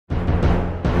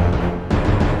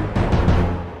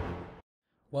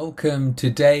Welcome to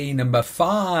day number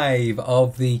 5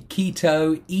 of the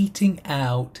Keto Eating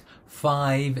Out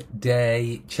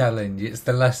 5-day challenge. It's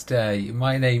the last day.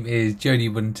 My name is Jody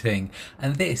Bunting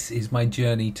and this is my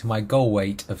journey to my goal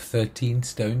weight of 13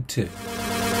 stone 2.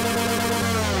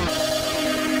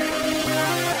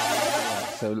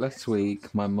 So last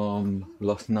week my mum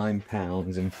lost 9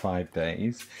 pounds in 5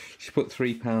 days. She put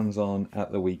 3 pounds on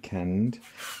at the weekend.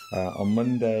 On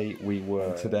Monday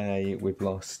today we've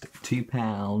lost 2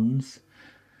 pounds.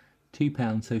 2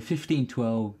 pounds, so 15,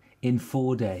 12 in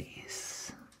 4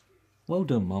 days. Well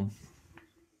done, Mum.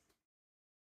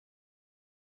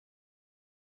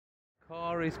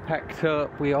 Car is packed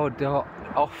up. We are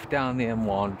off down the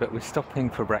M1, but we're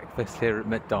stopping for breakfast here at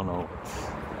McDonald's.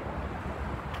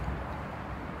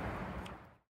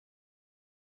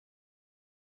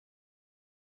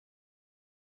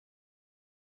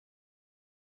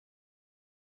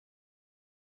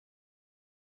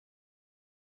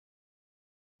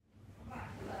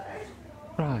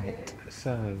 Right,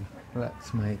 so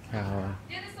let's make our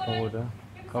order.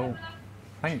 Oh,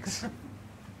 thanks.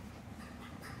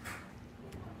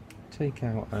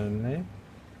 Takeout only.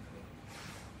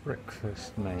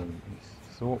 Breakfast mains.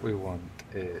 So what we want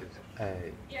is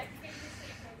a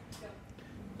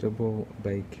double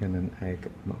bacon and egg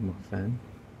McMuffin.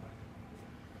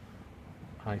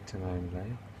 Item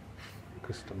only.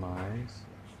 Customise.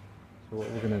 So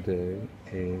what we're going to do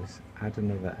is add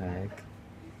another egg.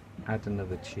 Add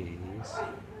another cheese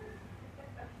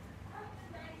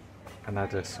and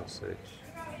add a sausage.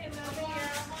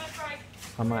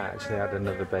 I might actually add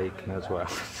another bacon as well.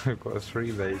 So we've got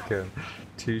 3 bacon,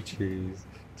 2 cheese,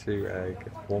 2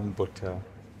 egg, 1 butter.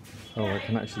 Oh, I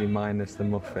can actually minus the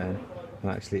muffin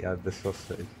and actually add the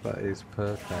sausage. That is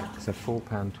perfect. So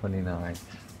 £4.29,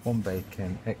 1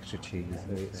 bacon, extra cheese.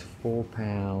 So it's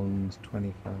 £4.25.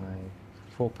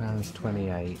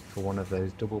 £4.28 for one of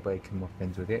those double bacon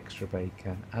muffins with the extra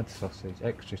bacon, add sausage,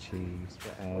 extra cheese,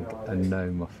 egg and no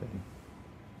muffin.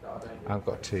 I've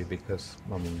got 2 because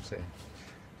my mum's here.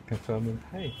 Confirm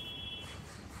and pay.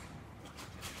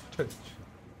 Touch.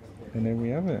 And there we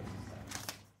have it.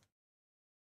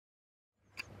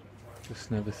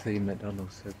 Just never seen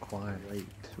McDonald's so quiet late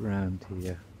around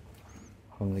here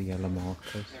on the yellow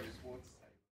markers.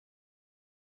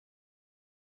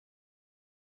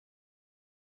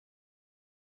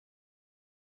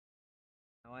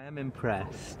 I am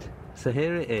impressed. So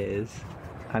here it is,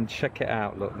 and check it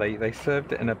out. Look, they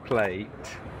served it in a plate.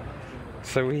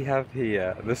 So we have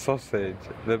here the sausage,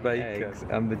 the bacon, eggs,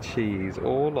 and the cheese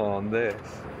all on this.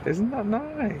 Isn't that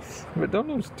nice?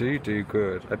 McDonald's do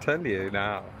good, I tell you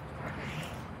now.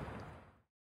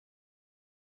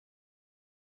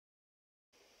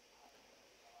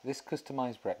 This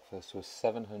customised breakfast was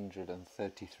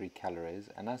 733 calories,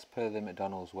 and as per the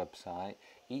McDonald's website,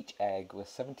 each egg was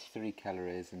 73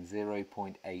 calories and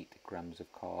 0.8 grams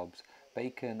of carbs,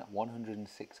 bacon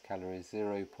 106 calories,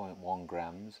 0.1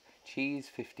 grams, cheese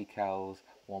 50 calories,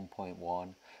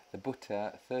 1.1, the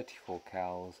butter 34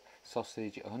 calories,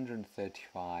 sausage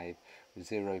 135,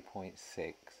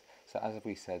 0.6. So as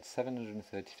we said,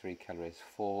 733 calories,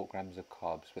 4 grams of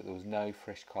carbs, but there was no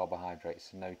fresh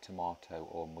carbohydrates, so no tomato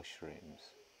or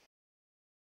mushrooms.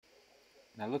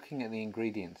 Now looking at the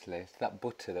ingredients list, that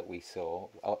butter that we saw,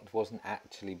 it wasn't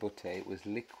actually butter, it was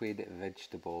liquid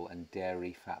vegetable and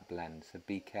dairy fat blend, so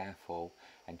be careful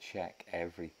and check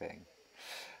everything.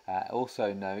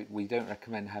 Also note, we don't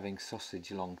recommend having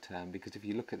sausage long term because if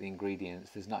you look at the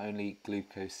ingredients, there's not only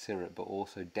glucose syrup but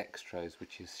also dextrose,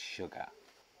 which is sugar.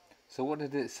 So what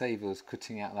did it save us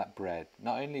cutting out that bread?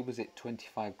 Not only was it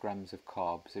 25 grams of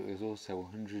carbs, it was also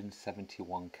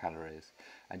 171 calories.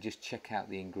 And just check out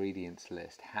the ingredients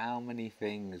list. How many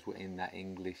things were in that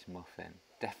English muffin?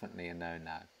 Definitely a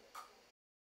no-no.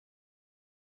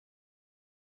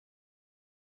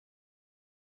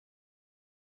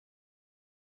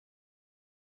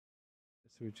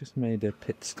 So we've just made a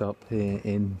pit stop here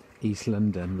in East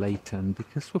London, Leighton,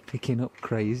 because we're picking up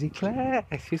Crazy Claire.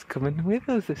 She's coming with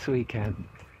us this weekend.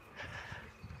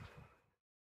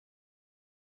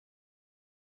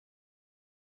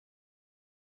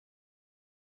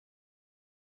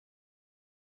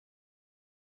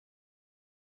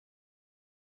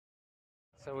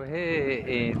 So we're here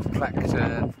in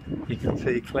Clacton. You can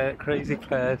see Crazy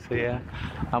Claire's here,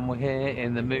 and we're here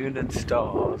in the Moon and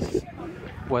Stars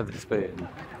Wetherspoon.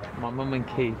 My mum and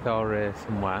Keith are here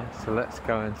somewhere, so let's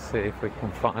go and see if we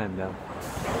can find them.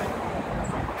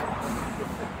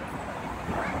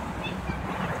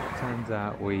 Turns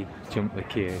out we jumped the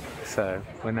queue, so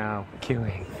we're now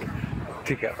queuing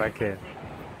to get back in.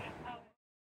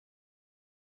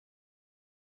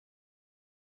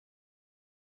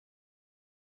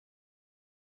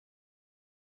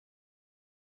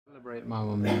 Celebrate my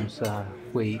mum's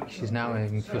week. She's now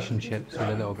having fish and chips with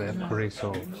a little bit of curry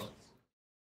sauce.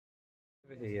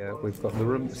 Over here we've got the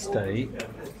rump steak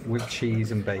with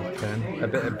cheese and bacon, a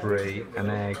bit of brie, an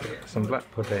egg, some black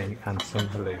pudding and some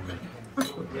halloumi.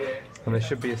 And there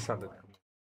should be a salad.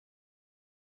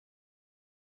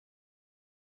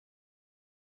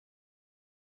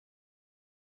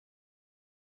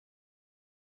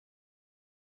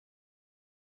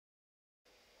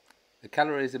 The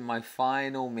calories in my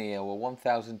final meal were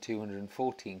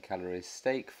 1,214 calories,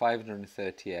 steak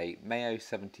 538, mayo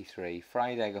 73,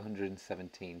 fried egg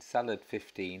 117, salad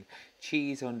 15,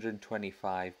 cheese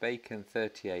 125, bacon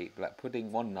 38, black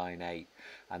pudding 198,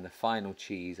 and the final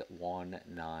cheese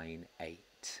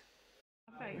 198.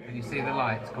 Can you see the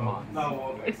lights come on?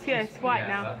 It's white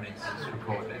now. That means it's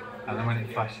recording. And then when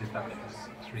it flashes, that means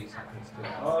 3 seconds to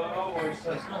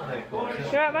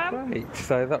Right,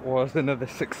 so that was another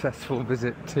successful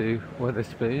visit to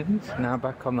Wetherspoons. Now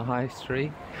back on the high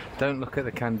street. Don't look at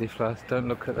the candy floss, don't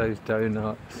look at those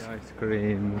donuts, the ice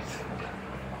creams.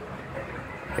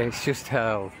 It's just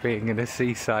hell being in a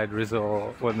seaside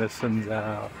resort when the sun's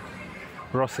out.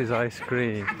 Ross's ice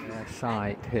cream. Their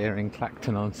site here in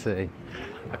Clacton-on-Sea,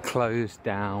 a closed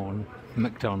down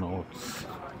McDonald's.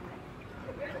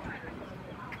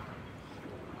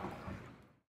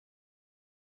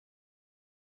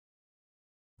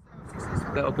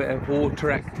 A little bit of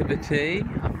water activity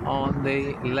on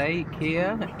the lake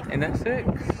here in Essex.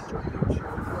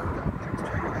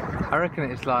 I reckon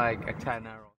it's like a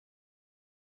 10-hour.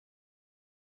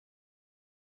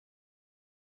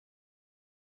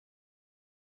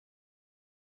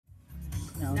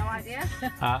 No idea.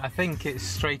 I think it's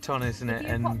straight on, isn't it?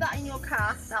 If you pop that in your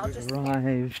car, that'll just...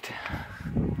 Arrived.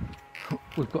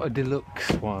 We've got a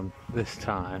deluxe one this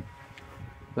time.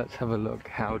 Let's have a look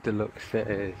how deluxe it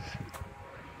is.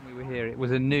 We were here, it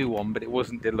was a new one, but it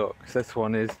wasn't deluxe. This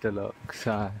one is deluxe,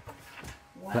 so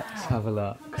let's have a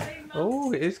look.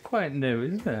 Oh, it is quite new,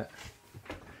 isn't it?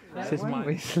 This is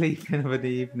my sleeping of an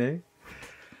evening.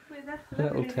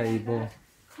 Little table.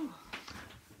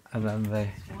 And then the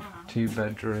 2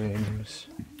 bedrooms.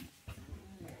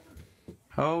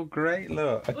 Oh great,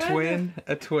 look, a twin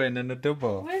and a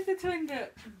double. Where's the twin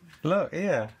duck? Look,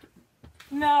 here.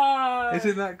 No!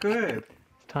 Isn't that good?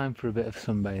 It's time for a bit of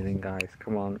sunbathing, guys.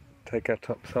 Come on, take our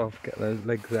tops off, get those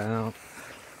legs out.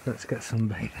 Let's get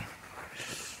sunbathing.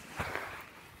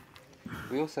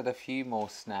 We also had a few more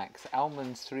snacks.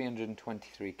 Almonds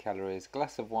 323 calories,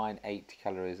 glass of wine 80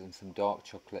 calories, and some dark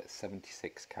chocolate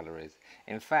 76 calories.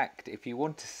 In fact, if you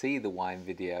want to see the wine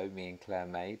video me and Claire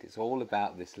made, it's all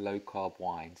about this low carb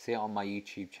wine. See it on my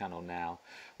YouTube channel now.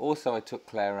 Also, I took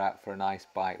Claire out for a nice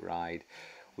bike ride.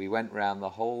 We went round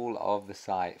the whole of the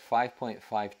site,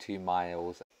 5.52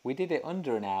 miles. We did it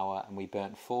under an hour and we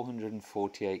burnt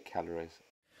 448 calories.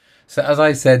 So as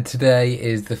I said, today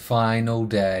is the final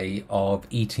day of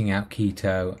eating out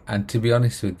keto, and to be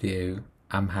honest with you,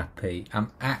 I'm happy.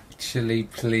 I'm actually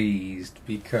pleased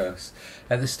because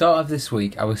at the start of this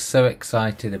week I was so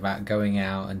excited about going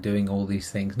out and doing all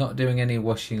these things, not doing any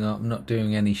washing up, not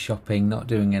doing any shopping, not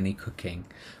doing any cooking.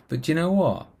 But do you know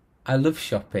what? I love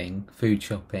shopping, food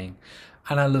shopping,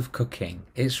 and I love cooking.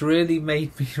 It's really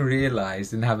made me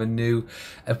realise and have a new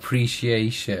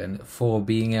appreciation for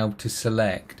being able to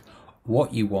select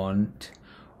what you want,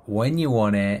 when you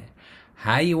want it,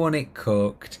 how you want it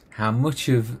cooked, how much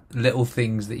of little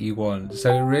things that you want.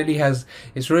 So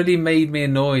it's really made me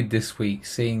annoyed this week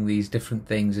seeing these different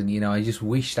things, and I just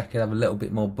wished I could have a little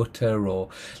bit more butter, or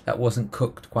that wasn't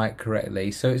cooked quite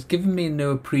correctly. So it's given me a new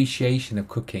appreciation of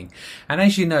cooking. And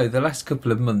as you know, the last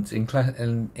couple of months, in fact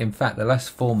the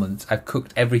last 4 months, I've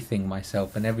cooked everything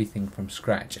myself, and everything from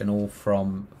scratch, and all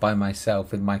by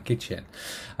myself in my kitchen.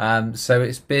 So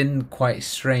it's been quite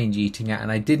strange eating out,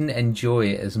 and I didn't enjoy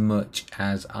it as much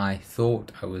as I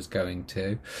thought I was going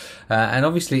to. And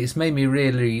obviously it's made me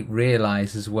really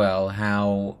realise as well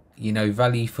how,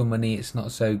 value for money, it's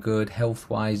not so good. Health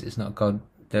wise, it's not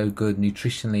so good.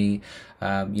 Nutritionally,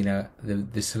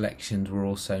 the selections were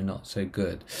also not so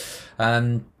good.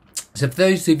 So for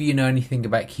those of you who know anything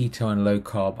about keto and low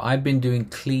carb, I've been doing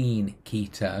clean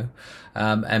keto,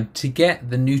 and to get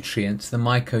the nutrients, the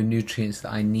micronutrients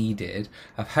that I needed,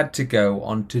 I've had to go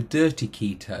on to dirty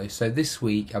keto. So this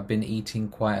week I've been eating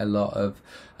quite a lot of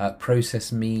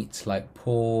processed meats like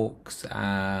porks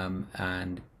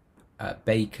and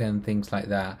bacon, things like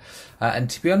that. And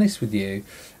to be honest with you,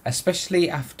 especially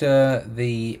after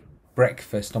the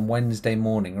breakfast on Wednesday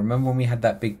morning, remember when we had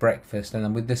that big breakfast, and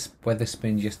then with this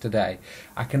Wetherspoons yesterday,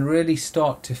 I can really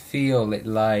start to feel it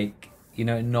like you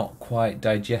know, not quite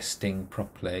digesting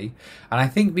properly. And I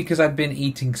think because I've been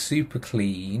eating super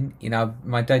clean, you know,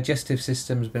 my digestive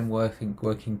system's been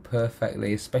working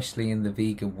perfectly, especially in the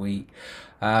vegan week.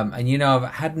 And you know,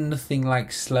 I've had nothing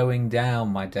like slowing down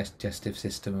my digestive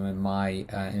system and my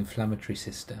inflammatory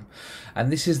system.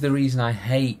 And this is the reason I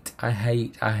hate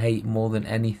more than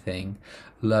anything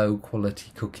low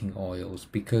quality cooking oils,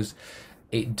 because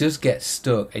it does get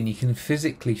stuck and you can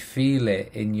physically feel it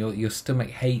in your stomach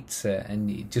hates it, and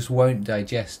it just won't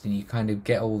digest, and you kind of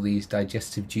get all these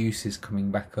digestive juices coming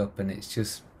back up, and it's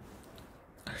just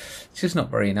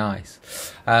not very nice.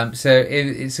 So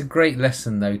it's a great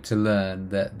lesson though to learn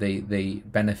that the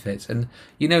benefits, and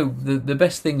you know, the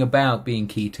best thing about being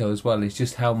keto as well is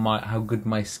just how good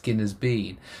my skin has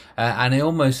been, and I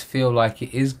almost feel like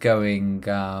it is going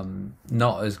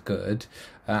not as good.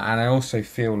 And I also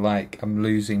feel like I'm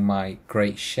losing my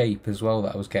great shape as well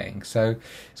that I was getting. So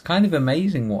it's kind of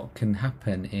amazing what can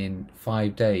happen in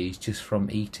 5 days just from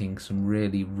eating some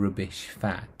really rubbish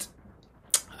fat.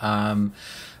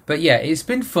 But yeah, it's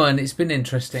been fun, it's been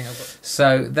interesting.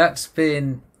 So that's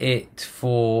been it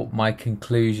for my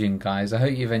conclusion, guys. I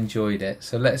hope you've enjoyed it.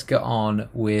 So let's get on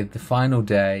with the final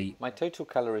day. My total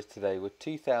calories today were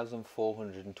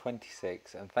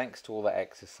 2,426, and thanks to all that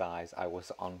exercise, I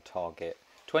was on target.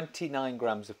 29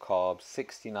 grams of carbs,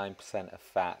 69% of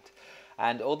fat.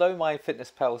 And although my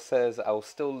MyFitnessPal says I will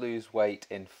still lose weight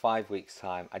in 5 weeks'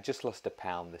 time, I just lost a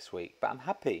pound this week, but I'm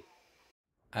happy.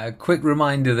 A quick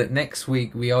reminder that next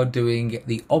week we are doing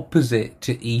the opposite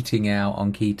to eating out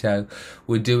on keto.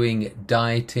 We're doing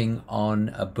dieting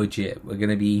on a budget. We're going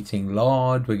to be eating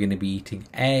lard, we're going to be eating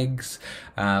eggs,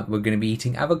 we're going to be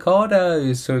eating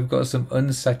avocados. So we've got some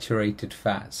unsaturated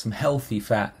fats, some healthy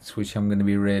fats, which I'm going to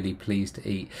be really pleased to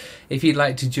eat. If you'd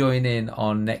like to join in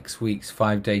on next week's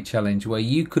 5-day challenge, where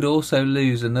you could also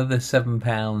lose another 7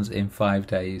 pounds in 5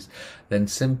 days, then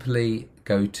simply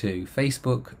go to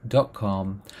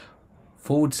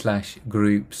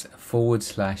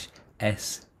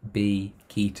facebook.com/groups/SB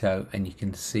Keto, and you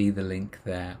can see the link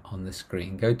there on the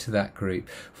screen. Go to that group,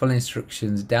 follow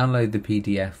instructions, download the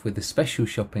PDF with a special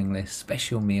shopping list,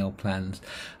 special meal plans,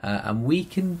 and we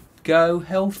can go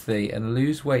healthy and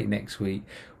lose weight next week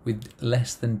with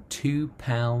less than 2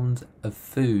 pounds of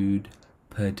food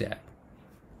per day.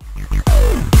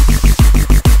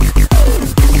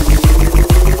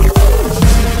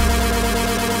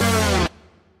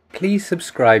 Please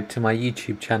subscribe to my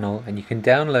YouTube channel, and you can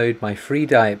download my free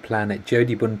diet plan at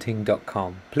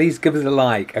jodybunting.com. Please give us a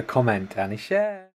like, a comment and a share.